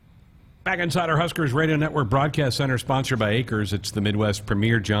Back inside our Huskers Radio Network Broadcast Center, sponsored by Acres. It's the Midwest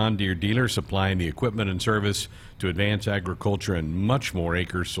premier John Deere dealer, supplying the equipment and service to advance agriculture and much more.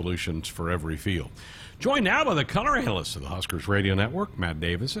 Acres solutions for every field. Joined now by the color analyst of the Huskers Radio Network, Matt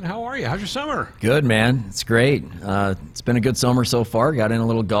Davison. How are you? How's your summer? Good, man. It's great. It's been a good summer so far. Got in a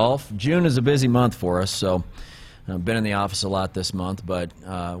little golf. June is a busy month for us, so I've been in the office a lot this month, but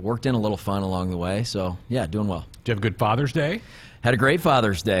worked in a little fun along the way. So, yeah, doing well. Did you have a good Father's Day? Had a great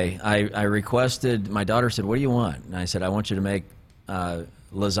Father's Day. I requested, my daughter said, what do you want? And I said, I want you to make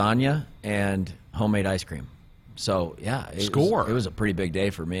lasagna and homemade ice cream. So, yeah, it was a pretty big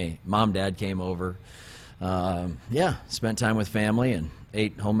day for me. Mom, Dad came over. Spent time with family and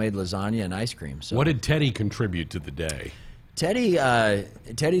ate homemade lasagna and ice cream. So, what did Teddy contribute to the day? Teddy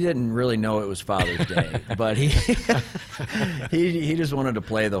didn't really know it was Father's Day, but he just wanted to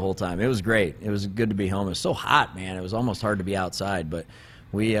play the whole time. It was great. It was good to be home. It was so hot, man. It was almost hard to be outside, but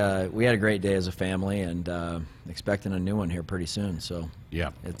we had a great day as a family, and expecting a new one here pretty soon. So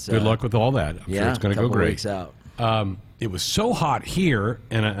yeah, good luck with all that. I'm sure it's going to go great. Weeks out. It was so hot here,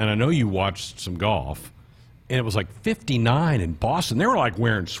 and I know you watched some golf, and it was like 59 in Boston. They were like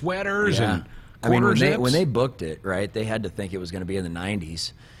wearing sweaters and. I mean, when they booked it, right, they had to think it was going to be in the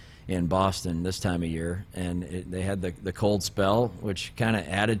 90s in Boston this time of year, and they had the cold spell, which kind of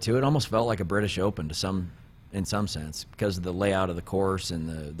added to it. Almost felt like a British Open in some sense because of the layout of the course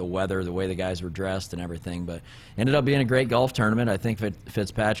and the weather, the way the guys were dressed and everything. But ended up being a great golf tournament. I think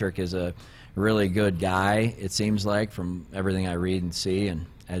Fitzpatrick is a really good guy, it seems like, from everything I read and see. And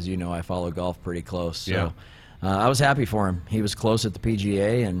as you know, I follow golf pretty close. So. Yeah. I was happy for him. He was close at the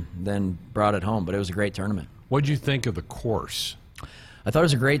PGA and then brought it home, but it was a great tournament. What did you think of the course? I thought it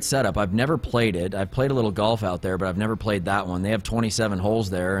was a great setup. I've never played it. I've played a little golf out there, but I've never played that one. They have 27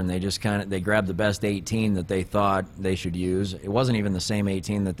 holes there, and they just they grabbed the best 18 that they thought they should use. It wasn't even the same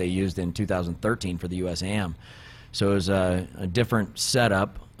 18 that they used in 2013 for the U.S. Am. So it was a different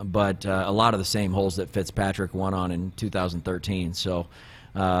setup, but a lot of the same holes that Fitzpatrick won on in 2013. So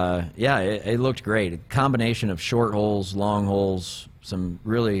it looked great. A combination of short holes, long holes, some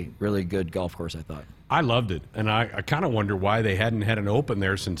really, really good golf course, I thought. I loved it, and I kind of wonder why they hadn't had an Open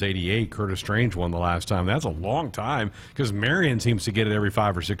there since '88. Curtis Strange won the last time. That's a long time because Marion seems to get it every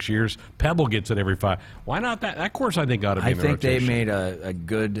 5 or 6 years. Pebble gets it every 5. Why not that? That course, I think, ought to be in the rotation. I think they made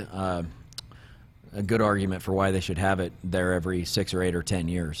a good argument for why they should have it there every 6 or 8 or 10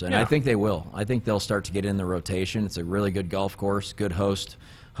 years. And I think they will. I think they'll start to get in the rotation. It's a really good golf course, good host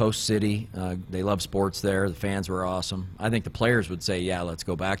city. They love sports there. The fans were awesome. I think the players would say, yeah, let's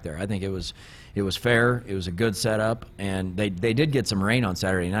go back there. I think it was fair. It was a good setup. And they did get some rain on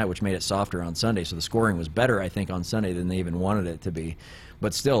Saturday night, which made it softer on Sunday. So the scoring was better, I think, on Sunday than they even wanted it to be.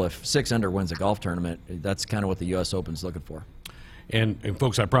 But still, if 6 under wins a golf tournament, that's kind of what the U.S. Open's looking for. And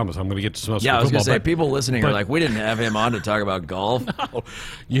folks, I promise I'm going to get to some Yeah, I was going to say, people listening are like, we didn't have him on to talk about golf. No.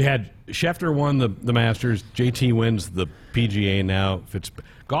 You had Scheffler won the Masters, JT wins the PGA now.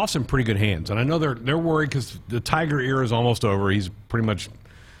 Golf's in pretty good hands. And I know they're worried because the Tiger era is almost over. He's pretty much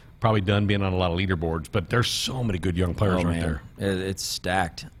probably done being on a lot of leaderboards. But there's so many good young players right there. It's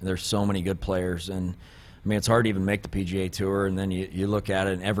stacked. There's so many good players. And, I mean, it's hard to even make the PGA Tour. And then you look at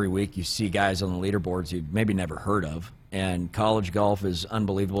it, and every week you see guys on the leaderboards you maybe never heard of. And college golf is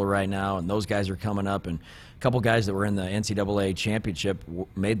unbelievable right now, and those guys are coming up. And a couple guys that were in the NCAA championship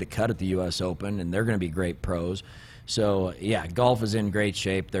made the cut at the U.S. Open, and they're going to be great pros. So, yeah, golf is in great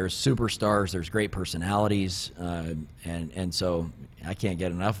shape. There's superstars. There's great personalities. And so I can't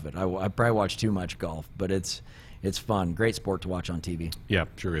get enough of it. I probably watch too much golf, but it's fun. Great sport to watch on TV. Yeah,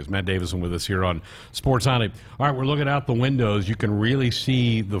 sure is. Matt Davison with us here on Sports Nightly. All right, we're looking out the windows. You can really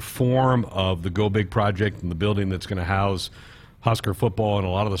see the form of the Go Big project and the building that's going to house Husker football and a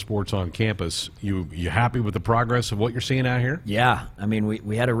lot of the sports on campus. You happy with the progress of what you're seeing out here? Yeah. I mean,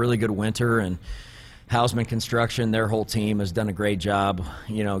 we had a really good winter, and Hausman Construction, their whole team has done a great job,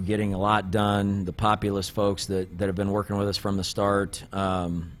 getting a lot done. The Populous folks that have been working with us from the start,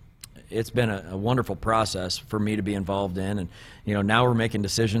 it's been a wonderful process for me to be involved in. And, now we're making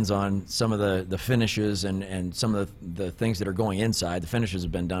decisions on some of the finishes and some of the things that are going inside. The finishes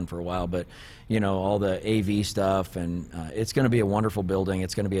have been done for a while, but, all the AV stuff. And it's going to be a wonderful building.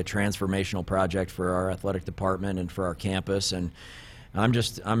 It's going to be a transformational project for our athletic department and for our campus. And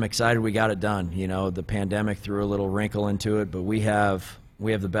I'm excited we got it done. The pandemic threw a little wrinkle into it, but we have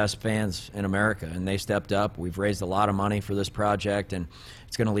the best fans in America, and they stepped up. We've raised a lot of money for this project, and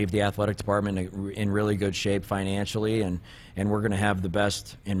it's going to leave the athletic department in really good shape financially, and we're going to have the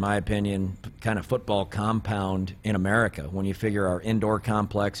best, in my opinion, kind of football compound in America. When you figure our indoor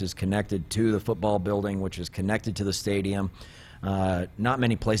complex is connected to the football building, which is connected to the stadium, Not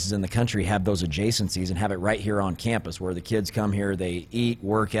many places in the country have those adjacencies and have it right here on campus where the kids come here, they eat,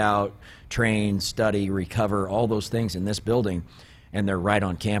 work out, train, study, recover, all those things in this building, and they're right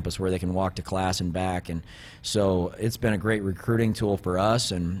on campus where they can walk to class and back. And so it's been a great recruiting tool for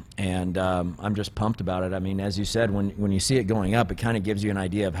us, and I'm just pumped about it. I mean, as you said, when you see it going up, it kind of gives you an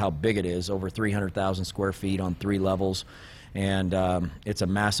idea of how big it is, over 300,000 square feet on 3 levels. And it's a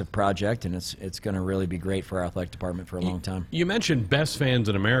massive project, and it's going to really be great for our athletic department for a long time. You mentioned best fans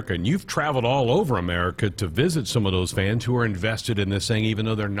in America, and you've traveled all over America to visit some of those fans who are invested in this thing, even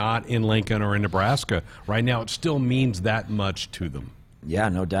though they're not in Lincoln or in Nebraska. Right now, it still means that much to them. Yeah,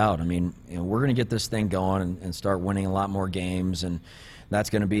 no doubt. I mean, we're going to get this thing going and start winning a lot more games, and that's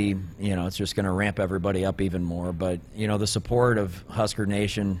going to be, it's just going to ramp everybody up even more. But, the support of Husker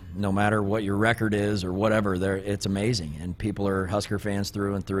Nation, no matter what your record is or whatever, it's amazing. And people are Husker fans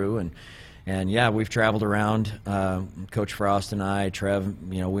through and through. And yeah, we've traveled around. Coach Frost and I, Trev,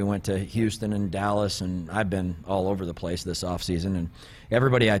 we went to Houston and Dallas, and I've been all over the place this offseason. And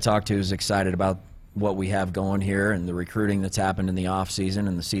everybody I talk to is excited about what we have going here and the recruiting that's happened in the offseason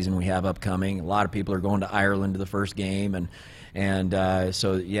and the season we have upcoming. A lot of people are going to Ireland to the first game,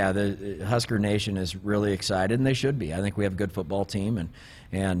 so yeah, the Husker Nation is really excited, and they should be. I think we have a good football team,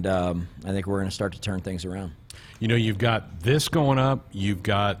 and I think we're going to start to turn things around. You've got this going up, you've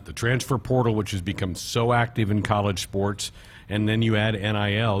got the transfer portal, which has become so active in college sports, and then you add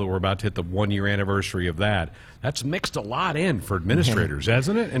NIL, that we're about to hit the 1-year anniversary of that. That's mixed a lot in for administrators,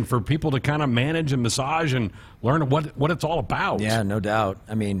 hasn't it? And for people to kind of manage and massage and learn what it's all about. Yeah, no doubt.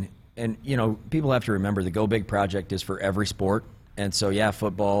 I mean, and, people have to remember the Go Big project is for every sport. And so, yeah,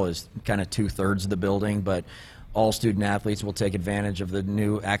 football is kind of 2/3 of the building, but all student athletes will take advantage of the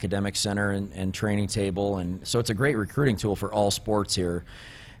new academic center and training table. And so it's a great recruiting tool for all sports here.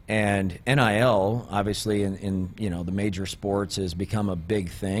 And NIL, obviously, in the major sports has become a big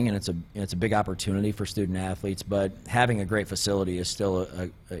thing, and it's a big opportunity for student athletes. But having a great facility is still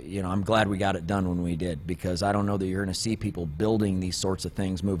I'm glad we got it done when we did, because I don't know that you're going to see people building these sorts of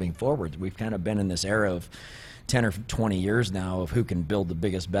things moving forward. We've kind of been in this era of 10 or 20 years now of who can build the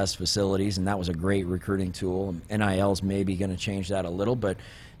biggest, best facilities, and that was a great recruiting tool. NIL is maybe going to change that a little, but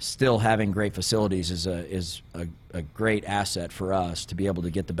still having great facilities is a great asset for us to be able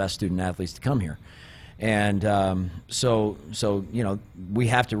to get the best student athletes to come here. And so we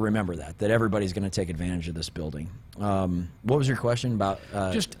have to remember that everybody's going to take advantage of this building. What was your question about?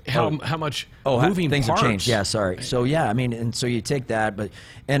 Just how much moving things parts. have changed. Yeah, sorry. So yeah, I mean, and so you take that, but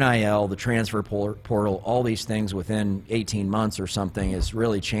NIL, the transfer portal, all these things within 18 months or something has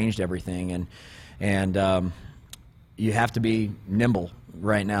really changed everything, and you have to be nimble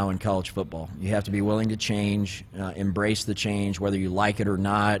right now in college football. You have to be willing to change, embrace the change, whether you like it or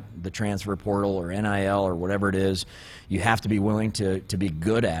not, the transfer portal or NIL or whatever it is. You have to be willing to be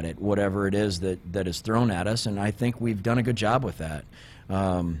good at it, whatever it is that is thrown at us, and I think we've done a good job with that.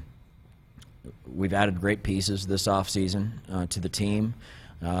 We've added great pieces this offseason to the team.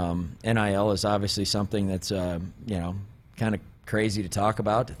 NIL is obviously something that's, kind of crazy to talk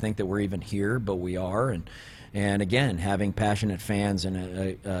about, to think that we're even here, but we are. And again, having passionate fans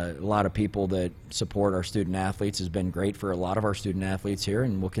and a lot of people that support our student athletes has been great for a lot of our student athletes here,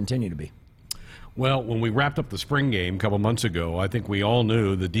 and will continue to be. Well, when we wrapped up the spring game a couple months ago, I think we all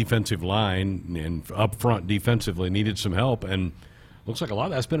knew the defensive line and up front defensively needed some help, and looks like a lot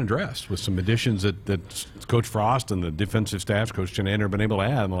of that's been addressed with some additions that Coach Frost and the defensive staff, Coach Chinander, have been able to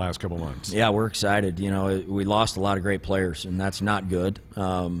add in the last couple months. Yeah, we're excited. We lost a lot of great players, and that's not good.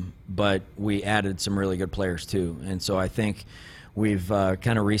 But we added some really good players too, and so I think we've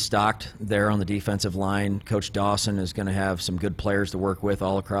kind of restocked there on the defensive line. Coach Dawson is going to have some good players to work with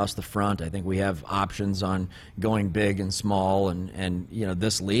all across the front. I think we have options on going big and small, and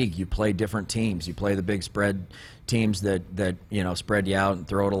this league, you play different teams. You play the big spread teams that spread you out and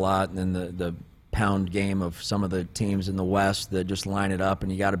throw it a lot, and then the pound game of some of the teams in the West that just line it up,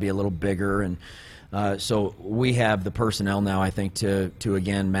 and you got to be a little bigger. And so we have the personnel now, I think, to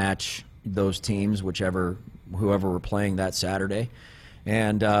again match those teams, whoever we're playing that Saturday.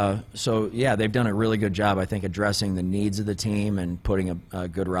 And so, yeah, they've done a really good job, I think, addressing the needs of the team and putting a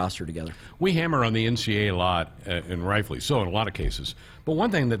good roster together. We hammer on the NCAA a lot, and rightfully so in a lot of cases. But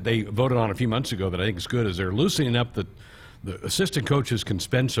one thing that they voted on a few months ago that I think is good is they're loosening up the assistant coaches can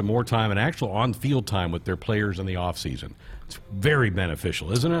spend some more time and actual on-field time with their players in the off-season. It's very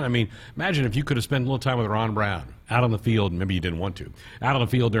beneficial, isn't it? I mean, imagine if you could have spent a little time with Ron Brown out on the field, maybe you didn't want to, out on the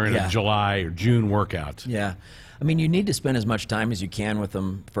field during a July or June workout. Yeah. I mean, you need to spend as much time as you can with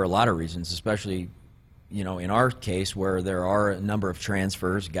them for a lot of reasons, especially in our case, where there are a number of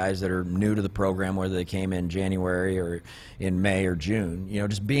transfers, guys that are new to the program, whether they came in January or in May or June,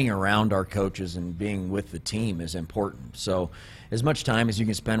 just being around our coaches and being with the team is important. So as much time as you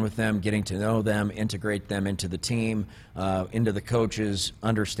can spend with them, getting to know them, integrate them into the team, into the coaches,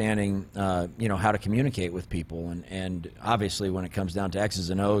 understanding, how to communicate with people. And obviously when it comes down to X's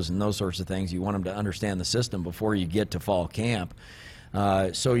and O's and those sorts of things, you want them to understand the system before you get to fall camp.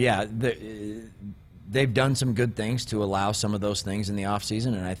 They've done some good things to allow some of those things in the off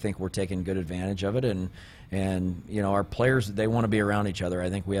season, and I think we're taking good advantage of it. And our players, they want to be around each other. I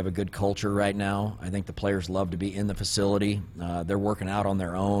think we have a good culture right now. I think the players love to be in the facility. They're working out on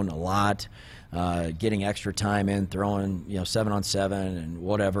their own a lot, getting extra time in, throwing 7-on-7 and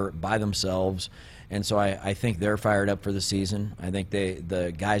whatever by themselves. And so I think they're fired up for the season. I think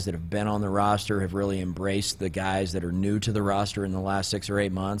the guys that have been on the roster have really embraced the guys that are new to the roster in the last 6 or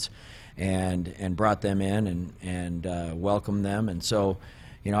 8 months, and brought them in and welcomed them. And so,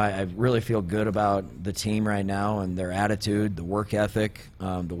 I really feel good about the team right now and their attitude, the work ethic,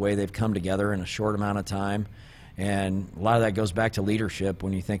 the way they've come together in a short amount of time. And a lot of that goes back to leadership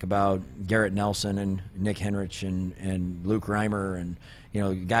when you think about Garrett Nelson and Nick Henrich and Luke Reimer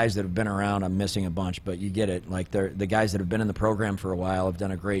and guys that have been around. I'm missing a bunch, but you get it. Like the guys that have been in the program for a while have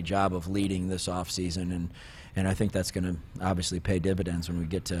done a great job of leading this off season, and I think that's going to obviously pay dividends when we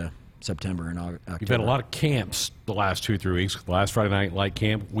get to September and October. You've had a lot of camps the last 2-3 weeks. The last Friday Night Light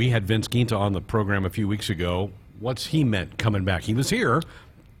camp, we had Vince Ginta on the program a few weeks ago. What's he meant coming back? He was here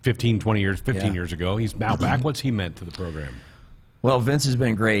 15 years ago. He's now back. What's he meant to the program? Well, Vince has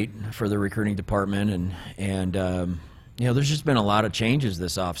been great for the recruiting department, and there's just been a lot of changes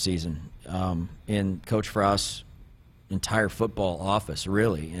this offseason in Coach Frost's entire football office,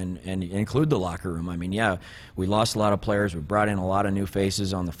 really, and include the locker room. I mean, we lost a lot of players. We brought in a lot of new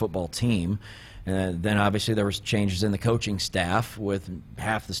faces on the football team. And then obviously there was changes in the coaching staff, with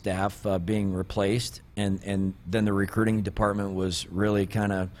half the staff being replaced, and then the recruiting department was really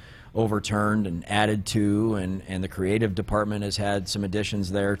kind of overturned and added to, and the creative department has had some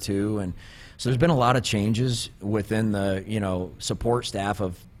additions there too. And so there's been a lot of changes within the support staff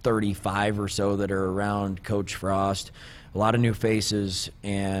of 35 or so that are around Coach Frost. A lot of new faces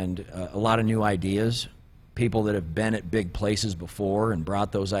and a lot of new ideas. People that have been at big places before and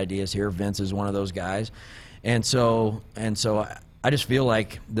brought those ideas here. Vince is one of those guys. And so I just feel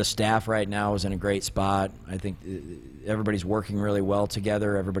like the staff right now is in a great spot. I think everybody's working really well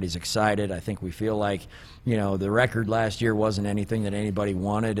together. Everybody's excited. I think we feel like, the record last year wasn't anything that anybody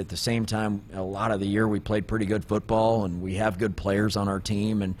wanted. At the same time, a lot of the year we played pretty good football, and we have good players on our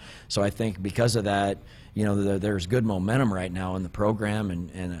team. And so I think because of that, there's good momentum right now in the program,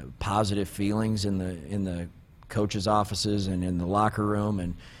 and positive feelings in the coaches' offices and in the locker room,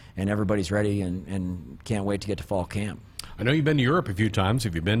 and everybody's ready and can't wait to get to fall camp. I know you've been to Europe a few times.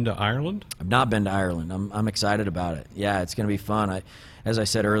 Have you been to Ireland? I've not been to Ireland. I'm excited about it. Yeah, it's going to be fun. As I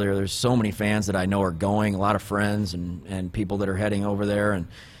said earlier, there's so many fans that I know are going, a lot of friends and people that are heading over there,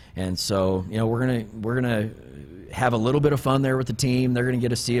 and so we're gonna have a little bit of fun there with the team. They're going to get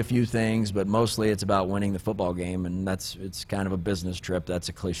to see a few things, but mostly it's about winning the football game, and it's kind of a business trip. That's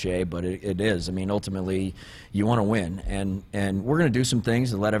a cliche, but it is. I mean, ultimately, you want to win, and we're going to do some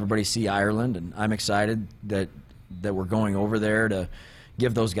things to let everybody see Ireland, and I'm excited that we're going over there to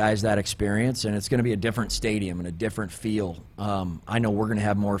give those guys that experience, and it's going to be a different stadium and a different feel. I know we're going to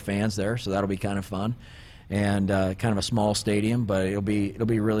have more fans there, so that'll be kind of fun, and kind of a small stadium, but it'll be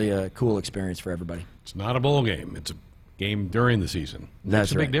really a cool experience for everybody. It's not a bowl game. It's a game during the season.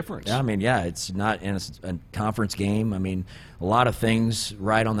 That's a big difference. Yeah, I mean, it's not in a conference game. I mean, a lot of things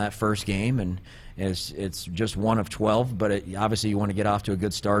right on that first game, and it's just one of 12, but obviously you want to get off to a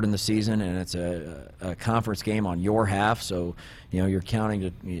good start in the season, and it's a conference game on your half, so you're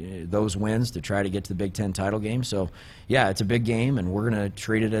counting those wins to try to get to the Big Ten title game. So yeah, it's a big game, and we're going to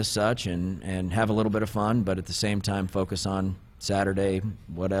treat it as such and have a little bit of fun, but at the same time focus on Saturday,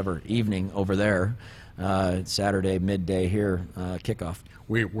 evening over there, Saturday midday here, kickoff.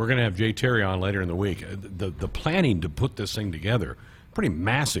 We're going to have Jay Terry on later in the week. The planning to put this thing together, pretty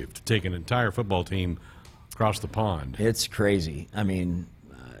massive, to take an entire football team across the pond. It's crazy. I mean,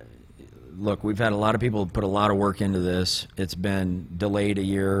 look, we've had a lot of people put a lot of work into this. It's been delayed a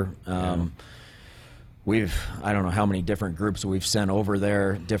year. I don't know how many different groups we've sent over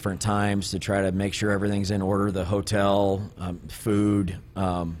there, different times, to try to make sure everything's in order. The hotel, food,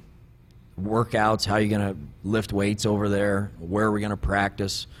 workouts, how are you going to lift weights over there, where are we going to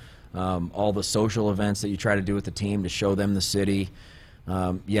practice, all the social events that you try to do with the team to show them the city,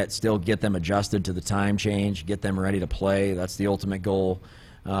 yet still get them adjusted to the time change, get them ready to play. That's the ultimate goal.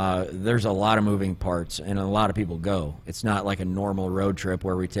 There's a lot of moving parts, and a lot of people go. It's not like a normal road trip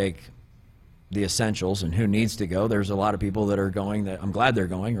where we take the essentials and who needs to go. There's a lot of people that are going that I'm glad they're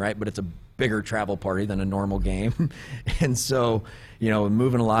going, right? But it's a bigger travel party than a normal game. And so,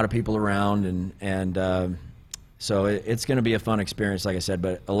 moving a lot of people around, and so it's going to be a fun experience, like I said,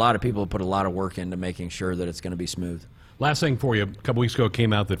 but a lot of people have put a lot of work into making sure that it's going to be smooth. Last thing for you, a couple weeks ago it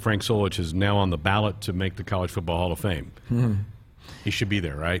came out that Frank Solich is now on the ballot to make the College Football Hall of Fame. He should be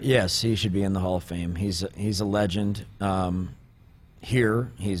there, right? Yes, he should be in the Hall of Fame. He's a legend.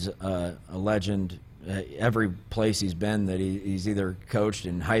 Here, he's a legend. Every place he's been that he's either coached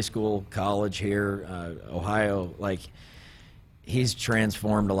in high school, college here, Ohio, he's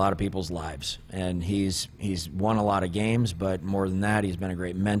transformed a lot of people's lives, and he's won a lot of games, but more than that, he's been a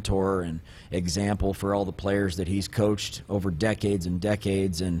great mentor and example for all the players that he's coached over decades and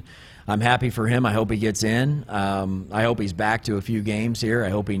decades, and I'm happy for him. I hope he gets in. I hope he's back to a few games here. I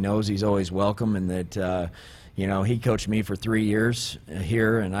hope he knows he's always welcome, and that he coached me for 3 years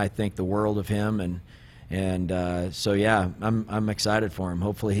here, and I think the world of him, and so yeah, I'm excited for him.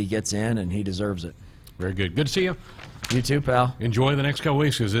 Hopefully he gets in, and he deserves it. Very good. Good to see you. You too, pal. Enjoy the next couple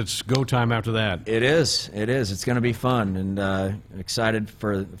weeks because it's go time after that. It is. It's going to be fun, and excited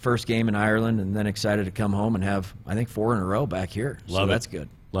for the first game in Ireland, and then excited to come home and have, I think, 4 in a row back here. Love it. That's good.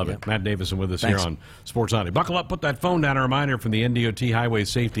 Love it. Matt Davison with us Thanks. here on Sports Nightly. Buckle up, put that phone down. A reminder from the NDOT Highway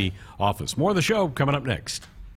Safety Office. More of the show coming up next.